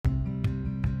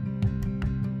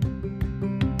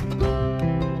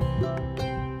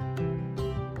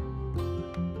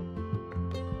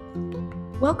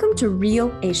Welcome to Real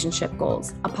Relationship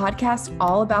Goals, a podcast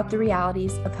all about the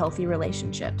realities of healthy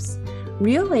relationships.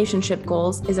 Real Relationship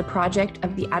Goals is a project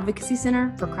of the Advocacy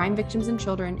Center for Crime Victims and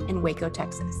Children in Waco,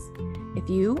 Texas. If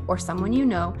you or someone you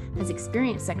know has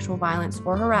experienced sexual violence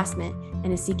or harassment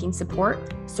and is seeking support,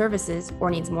 services,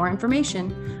 or needs more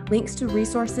information, links to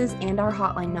resources and our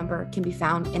hotline number can be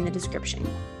found in the description.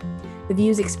 The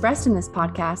views expressed in this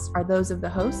podcast are those of the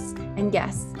hosts and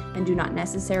guests and do not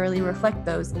necessarily reflect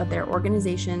those of their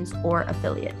organizations or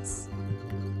affiliates.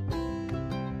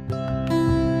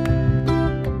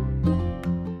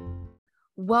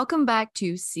 Welcome back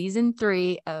to Season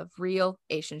 3 of Real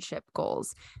Relationship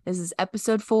Goals. This is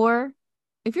episode 4.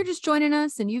 If you're just joining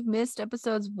us and you've missed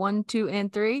episodes 1, 2,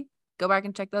 and 3, go back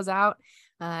and check those out.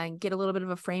 And get a little bit of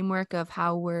a framework of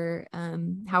how we're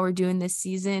doing this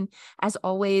season. As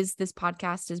always, this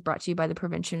podcast is brought to you by the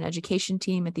Prevention and Education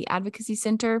team at the Advocacy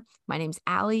Center. My name's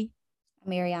Allie. I'm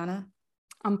Mariana.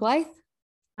 I'm Blythe.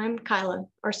 I'm Kyla,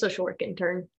 our social work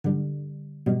intern.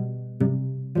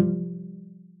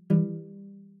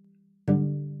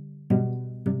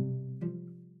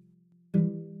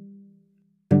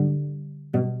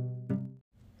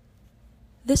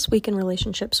 This week in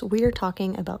relationships, we are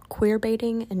talking about queer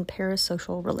baiting and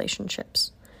parasocial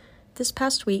relationships. This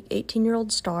past week,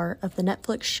 18-year-old star of the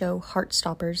Netflix show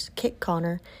Heartstoppers, Kit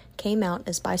Connor, came out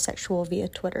as bisexual via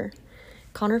Twitter.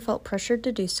 Connor felt pressured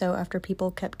to do so after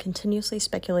people kept continuously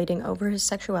speculating over his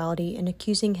sexuality and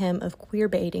accusing him of queer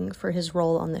baiting for his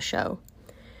role on the show.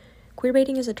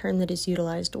 Queerbaiting is a term that is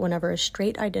utilized whenever a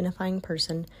straight identifying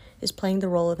person is playing the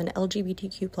role of an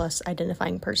LGBTQ+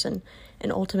 identifying person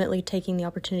and ultimately taking the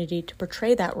opportunity to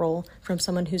portray that role from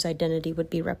someone whose identity would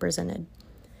be represented.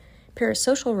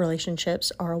 Parasocial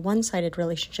relationships are a one-sided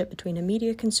relationship between a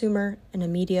media consumer and a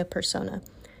media persona.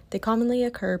 They commonly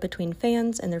occur between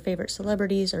fans and their favorite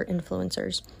celebrities or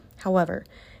influencers. However,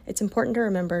 it's important to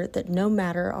remember that no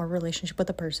matter our relationship with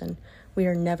a person, we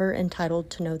are never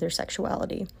entitled to know their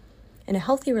sexuality. In a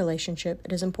healthy relationship,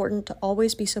 it is important to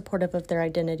always be supportive of their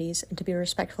identities and to be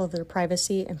respectful of their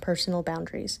privacy and personal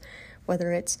boundaries,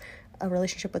 whether it's a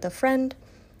relationship with a friend,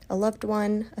 a loved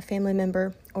one, a family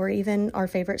member, or even our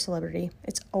favorite celebrity.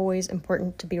 It's always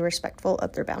important to be respectful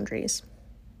of their boundaries.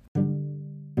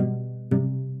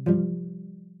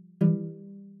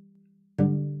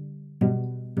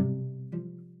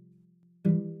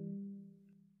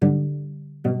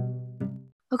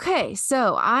 Okay,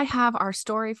 so I have our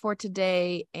story for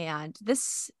today, and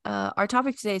this our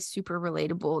topic today is super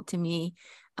relatable to me.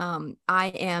 I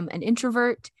am an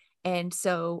introvert, and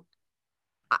so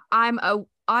I'm a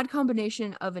odd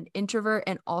combination of an introvert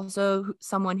and also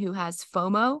someone who has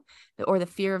FOMO, or the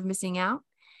fear of missing out.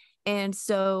 And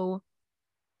so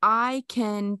I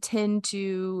can tend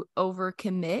to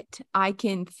overcommit. I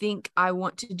can think I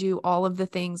want to do all of the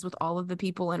things with all of the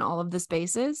people in all of the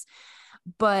spaces,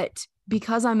 but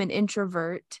because I'm an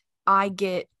introvert, I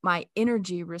get my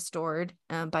energy restored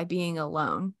by being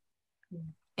alone.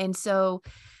 And so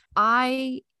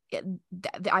I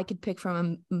could pick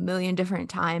from a million different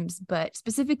times, but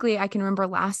specifically I can remember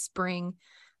last spring,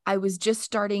 I was just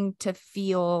starting to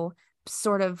feel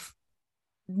sort of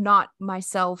not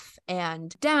myself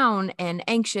and down and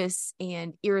anxious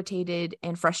and irritated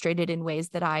and frustrated in ways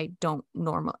that I'm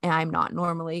not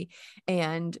normally.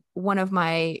 And one of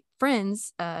my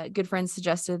friends, good friends,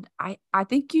 suggested, I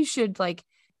think you should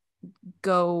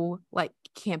go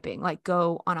camping,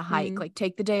 go on a hike,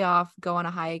 take the day off, go on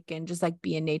a hike and just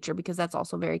be in nature, because that's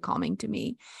also very calming to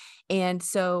me. And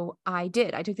so I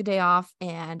took the day off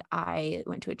and I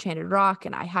went to Enchanted Rock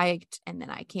and I hiked, and then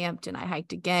I camped and I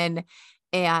hiked again.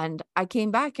 And I came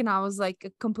back and I was a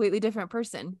completely different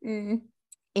person.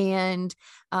 And,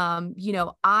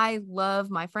 I love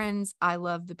my friends. I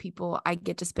love the people I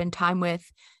get to spend time with.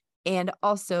 And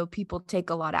also people take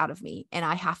a lot out of me, and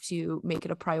I have to make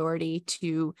it a priority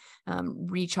to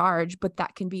recharge. But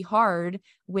that can be hard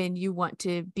when you want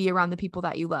to be around the people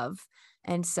that you love.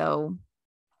 And so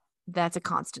that's a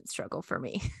constant struggle for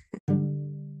me.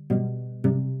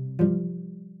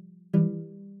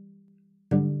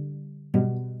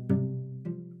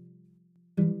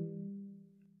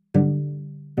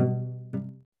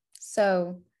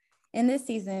 So in this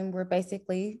season, we're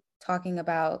basically talking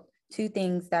about two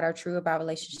things that are true about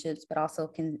relationships, but also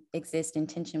can exist in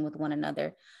tension with one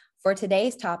another. For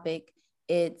today's topic,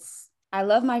 it's I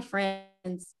love my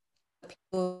friends.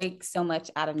 People take so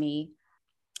much out of me.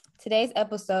 Today's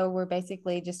episode, we're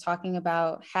basically just talking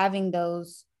about having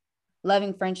those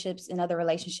loving friendships and other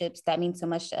relationships that mean so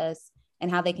much to us and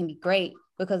how they can be great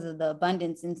because of the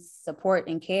abundance and support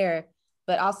and care,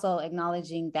 but also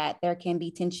acknowledging that there can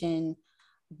be tension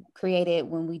created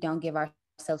when we don't give ourselves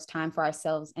ourselves time for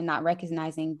ourselves and not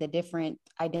recognizing the different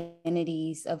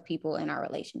identities of people in our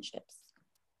relationships.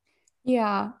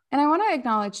 Yeah. And I want to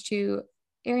acknowledge too,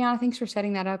 Ariana, thanks for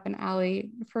setting that up, and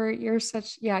Allie for your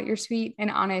sweet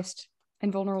and honest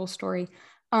and vulnerable story.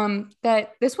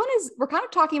 That this one we're kind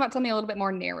of talking about something a little bit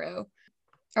more narrow,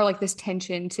 or like this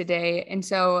tension today. And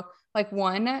so like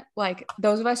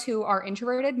those of us who are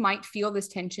introverted might feel this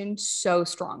tension so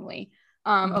strongly,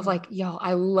 of like, yo,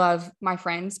 I love my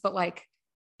friends, but like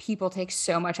people take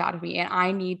so much out of me and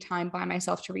I need time by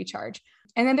myself to recharge.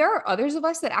 And then there are others of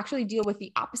us that actually deal with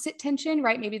the opposite tension,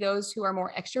 right? Maybe those who are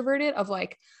more extroverted, of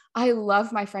like, I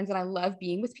love my friends and I love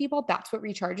being with people. That's what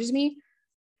recharges me.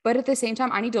 But at the same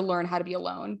time, I need to learn how to be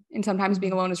alone. And sometimes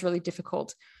being alone is really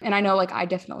difficult. And I know like I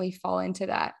definitely fall into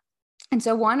that. And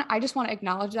so I just want to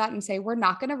acknowledge that and say, we're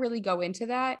not going to really go into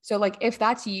that. So like, if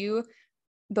that's you,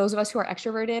 those of us who are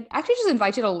extroverted, I actually just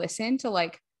invite you to listen, to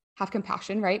like have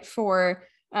compassion, right? For,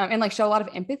 and like show a lot of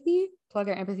empathy, plug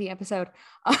our empathy episode,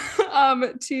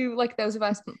 to like those of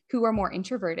us who are more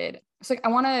introverted. So like, I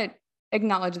want to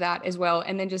acknowledge that as well.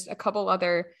 And then just a couple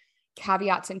other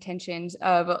caveats and tensions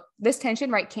of this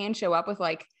tension, right? Can show up with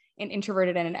like an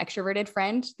introverted and an extroverted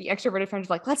friend. The extroverted friend is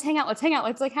like, let's hang out,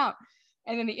 let's like out.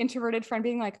 And then the introverted friend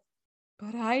being like,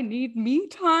 but I need me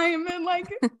time. And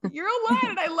like, you're a lot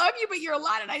and I love you, but you're a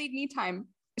lot and I need me time.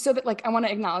 So that like, I want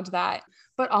to acknowledge that,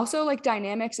 but also like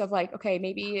dynamics of like, okay,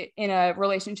 maybe in a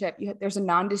relationship, there's a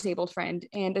non-disabled friend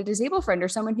and a disabled friend, or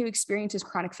someone who experiences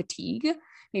chronic fatigue,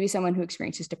 maybe someone who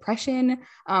experiences depression,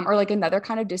 or like another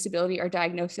kind of disability or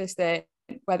diagnosis that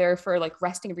whether for like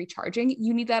resting and recharging,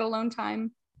 you need that alone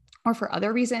time, or for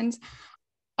other reasons.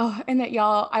 Oh, and that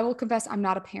y'all, I will confess, I'm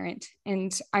not a parent.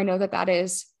 And I know that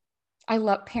is, I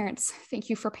love parents. Thank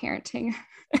you for parenting.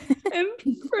 And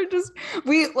for just,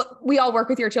 we all work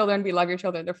with your children. We love your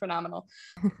children. They're phenomenal.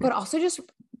 But also just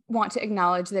want to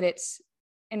acknowledge that it's,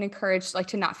 and encourage like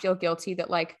to not feel guilty that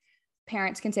like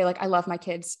parents can say like, I love my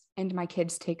kids and my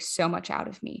kids take so much out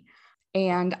of me.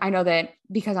 And I know that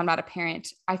because I'm not a parent,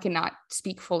 I cannot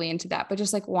speak fully into that, but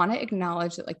just like want to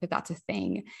acknowledge that like that's a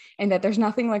thing, and that there's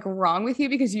nothing like wrong with you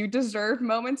because you deserve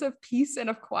moments of peace and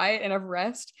of quiet and of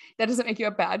rest. That doesn't make you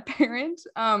a bad parent.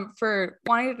 For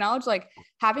wanting to acknowledge like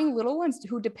having little ones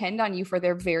who depend on you for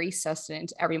their very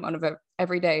sustenance every moment of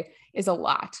every day is a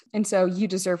lot. And so you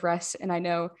deserve rest. And I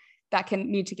know that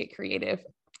can need to get creative.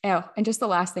 Oh, and just the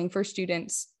last thing for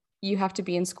students, you have to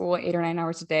be in school 8 or 9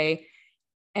 hours a day.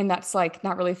 And that's like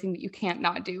not really a thing that you can't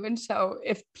not do. And so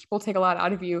if people take a lot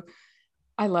out of you,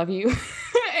 I love you.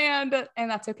 and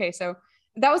that's okay. So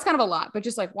that was kind of a lot, but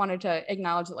just like wanted to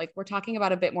acknowledge that like we're talking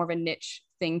about a bit more of a niche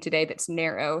thing today that's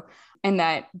narrow, and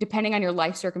that depending on your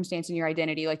life circumstance and your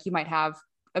identity, like you might have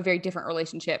a very different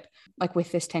relationship like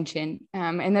with this tension,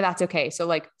 and that's okay. So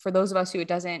like for those of us who it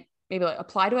doesn't maybe like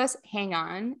apply to us, hang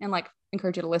on, and like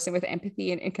encourage you to listen with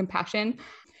empathy and compassion.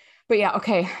 But yeah,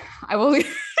 okay, I will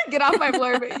get off my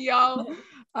blurb, y'all.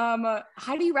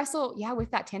 How do you wrestle,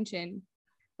 with that tension?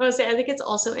 I would say, I think it's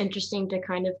also interesting to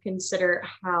kind of consider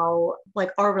how like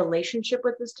our relationship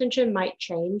with this tension might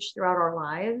change throughout our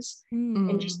lives,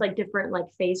 and just like different like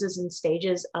phases and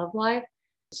stages of life.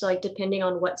 So like depending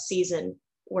on what season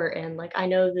we're in, like I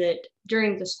know that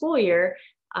during the school year,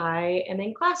 I am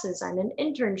in classes, I'm in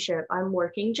internship, I'm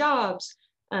working jobs.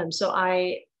 So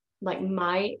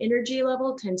my energy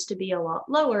level tends to be a lot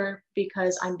lower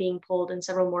because I'm being pulled in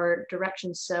several more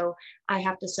directions. So I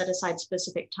have to set aside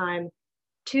specific time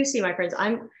to see my friends.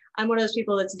 I'm one of those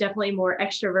people that's definitely more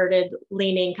extroverted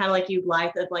leaning, kind of like you,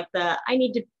 Blythe, of like I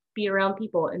need to be around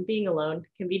people, and being alone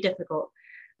can be difficult.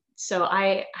 So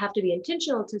I have to be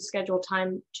intentional to schedule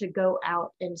time to go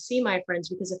out and see my friends,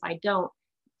 because if I don't,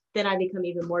 then I become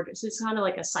even more, so it's kind of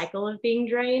like a cycle of being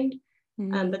drained.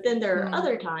 But then there are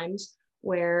other times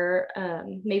where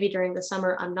maybe during the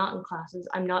summer, I'm not in classes,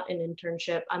 I'm not in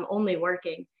internship, I'm only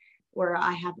working, where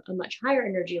I have a much higher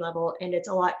energy level. And it's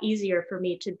a lot easier for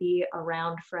me to be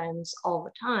around friends all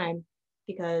the time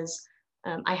because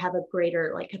I have a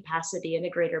greater like capacity and a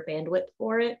greater bandwidth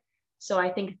for it. So I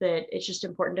think that it's just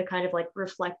important to kind of like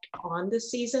reflect on the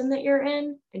season that you're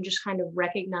in and just kind of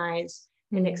recognize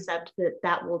and accept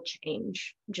that will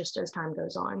change just as time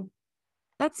goes on.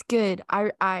 That's good.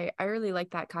 I really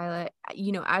like that, Kyla.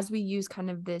 As we use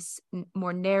kind of this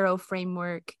more narrow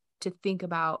framework to think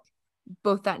about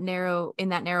both that narrow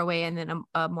way, and then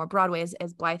a more broad way,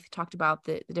 as Blythe talked about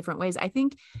the different ways, I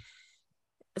think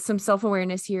some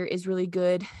self-awareness here is really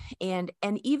good. And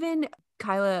even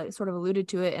Kyla sort of alluded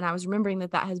to it, and I was remembering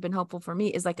that has been helpful for me,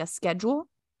 is like a schedule.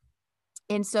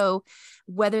 And so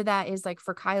whether that is like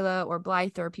for Kyla or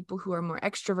Blythe or people who are more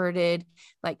extroverted,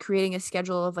 like creating a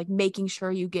schedule of like making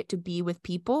sure you get to be with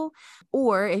people,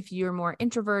 or if you're more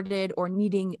introverted or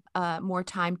needing more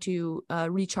time to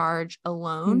recharge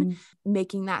alone,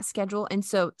 making that schedule. And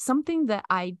so something that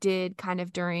I did kind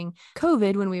of during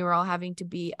COVID when we were all having to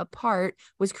be apart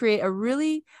was create a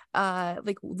really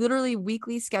like literally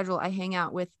weekly schedule. I hang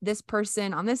out with this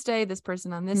person on this day, this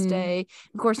person on this day.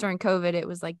 Of course, during COVID, it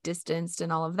was like distanced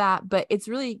and all of that, but it's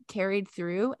really carried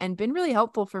through and been really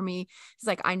helpful for me. It's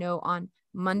like, I know on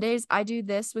Mondays, I do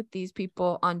this with these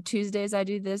people. On Tuesdays, I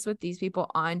do this with these people.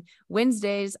 On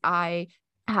Wednesdays, I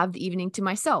have the evening to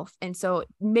myself. And so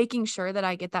making sure that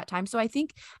I get that time. So I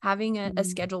think having a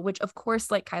schedule, which of course,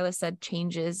 like Kyla said,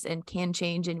 changes and can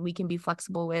change and we can be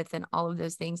flexible with and all of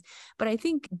those things. But I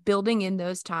think building in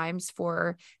those times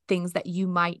for things that you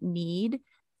might need,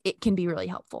 it can be really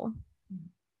helpful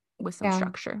with some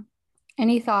structure.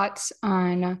 Any thoughts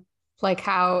on like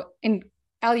how, and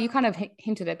Allie, you kind of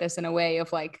hinted at this in a way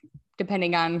of like,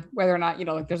 depending on whether or not, you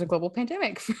know, like there's a global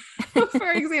pandemic,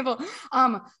 for example,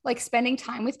 like spending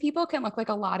time with people can look like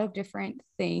a lot of different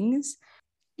things.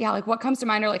 Yeah. Like what comes to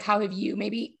mind, or like, how have you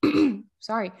maybe,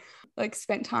 sorry, like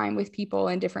spent time with people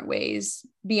in different ways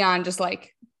beyond just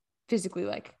like physically,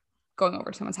 like going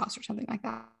over to someone's house or something like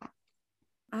that?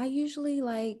 I usually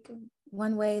like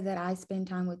one way that I spend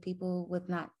time with people with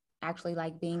not actually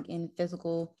like being in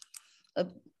physical,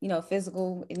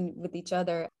 with each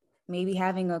other. Maybe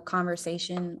having a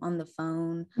conversation on the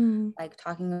phone, like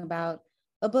talking about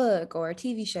a book or a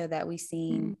TV show that we've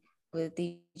seen with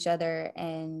each other.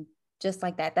 And just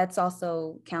like that, that's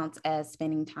also counts as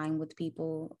spending time with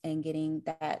people and getting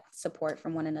that support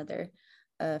from one another,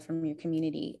 from your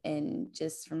community and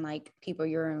just from like people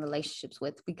you're in relationships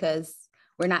with, because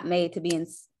we're not made to be in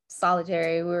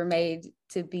solitary. We're made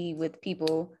to be with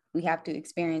people. We have to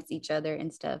experience each other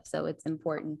and stuff. So it's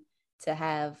important to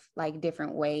have like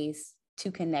different ways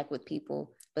to connect with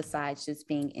people besides just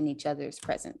being in each other's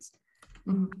presence.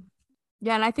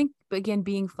 Yeah. And I think, again,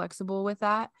 being flexible with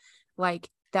that, like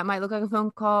that might look like a phone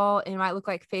call, and it might look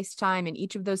like FaceTime, and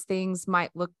each of those things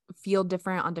might feel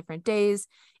different on different days.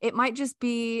 It might just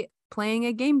be playing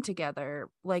a game together,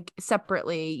 like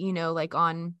separately, you know, like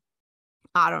on,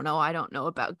 I don't know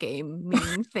about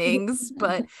gaming things,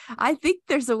 but I think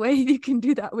there's a way you can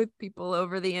do that with people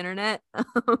over the internet.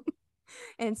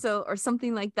 And so, or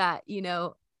something like that, you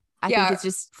know, I think it's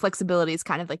just flexibility is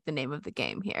kind of like the name of the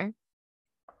game here.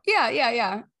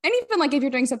 Yeah. And even like if you're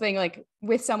doing something like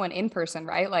with someone in person,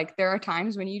 right? Like there are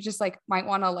times when you just like might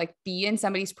want to like be in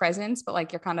somebody's presence, but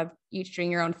like you're kind of each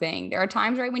doing your own thing. There are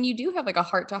times, right, when you do have like a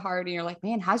heart to heart and you're like,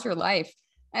 man, how's your life?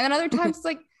 And then other times it's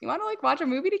like, you want to like watch a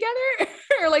movie together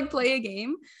or like play a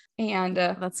game. And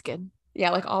that's good.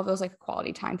 Yeah. Like all of those like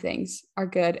quality time things are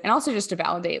good. And also just to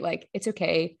validate, like, it's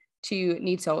okay to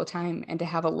need solo time and to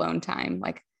have alone time.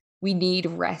 Like we need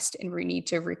rest and we need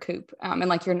to recoup. And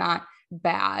like, you're not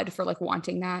bad for like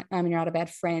wanting that. And you're not a bad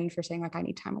friend for saying like, I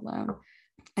need time alone,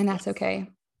 and that's okay.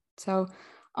 So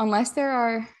unless there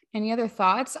are any other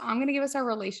thoughts, I'm going to give us our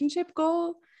relationship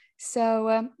goal.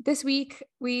 So this week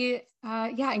we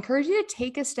encourage you to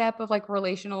take a step of like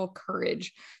relational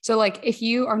courage. So like if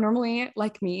you are normally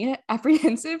like me,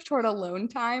 apprehensive toward alone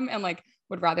time and like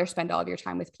would rather spend all of your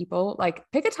time with people, like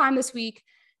pick a time this week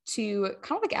to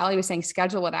kind of like Allie was saying,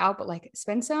 schedule it out, but like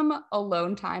spend some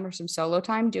alone time or some solo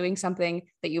time doing something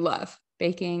that you love,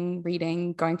 baking,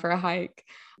 reading, going for a hike.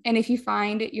 And if you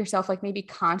find yourself like maybe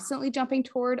constantly jumping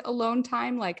toward alone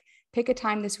time, like pick a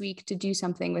time this week to do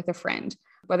something with a friend,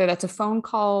 whether that's a phone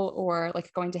call or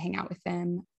like going to hang out with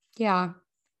them. Yeah.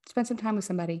 Spend some time with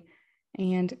somebody.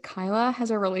 And Kyla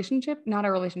has not a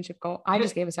relationship goal. I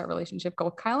just gave us our relationship goal.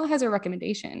 Kyla has a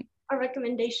recommendation.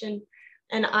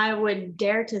 And I would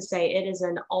dare to say it is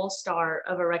an all-star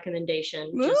of a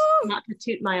recommendation. Just not to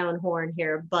toot my own horn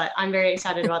here, but I'm very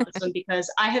excited about this one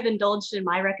because I have indulged in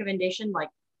my recommendation like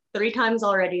 3 times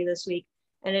already this week.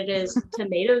 And it is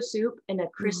tomato soup and a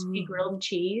crispy grilled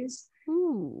cheese.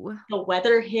 Ooh. The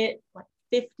weather hit like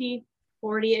 50,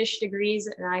 40-ish degrees.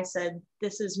 And I said,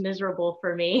 this is miserable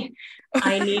for me.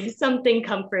 I need something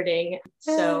comforting.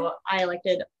 So I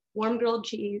elected warm grilled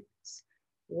cheese,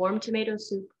 warm tomato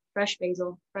soup, fresh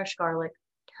basil, fresh garlic.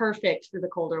 Perfect for the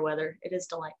colder weather. It is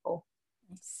delightful.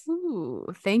 Ooh,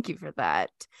 thank you for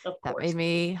that. That made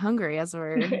me hungry as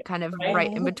we're kind of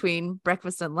right in between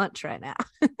breakfast and lunch right now.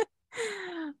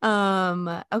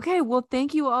 Okay, well,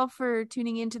 thank you all for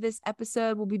tuning into this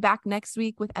episode. We'll be back next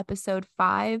week with episode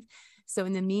 5. So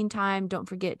in the meantime, don't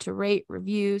forget to rate,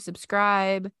 review,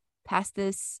 subscribe, pass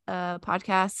this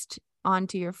podcast on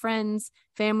to your friends,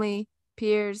 family,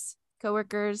 peers,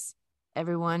 coworkers,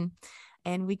 everyone.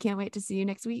 And we can't wait to see you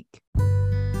next week.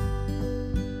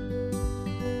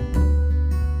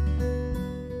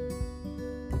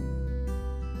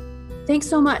 Thanks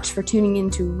so much for tuning in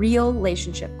to Real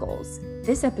Relationship Goals.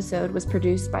 This episode was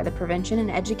produced by the Prevention and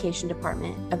Education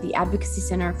Department of the Advocacy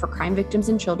Center for Crime Victims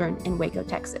and Children in Waco,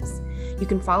 Texas. You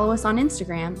can follow us on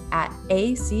Instagram at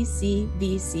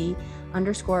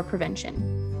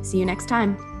ACCVC_prevention. See you next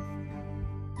time.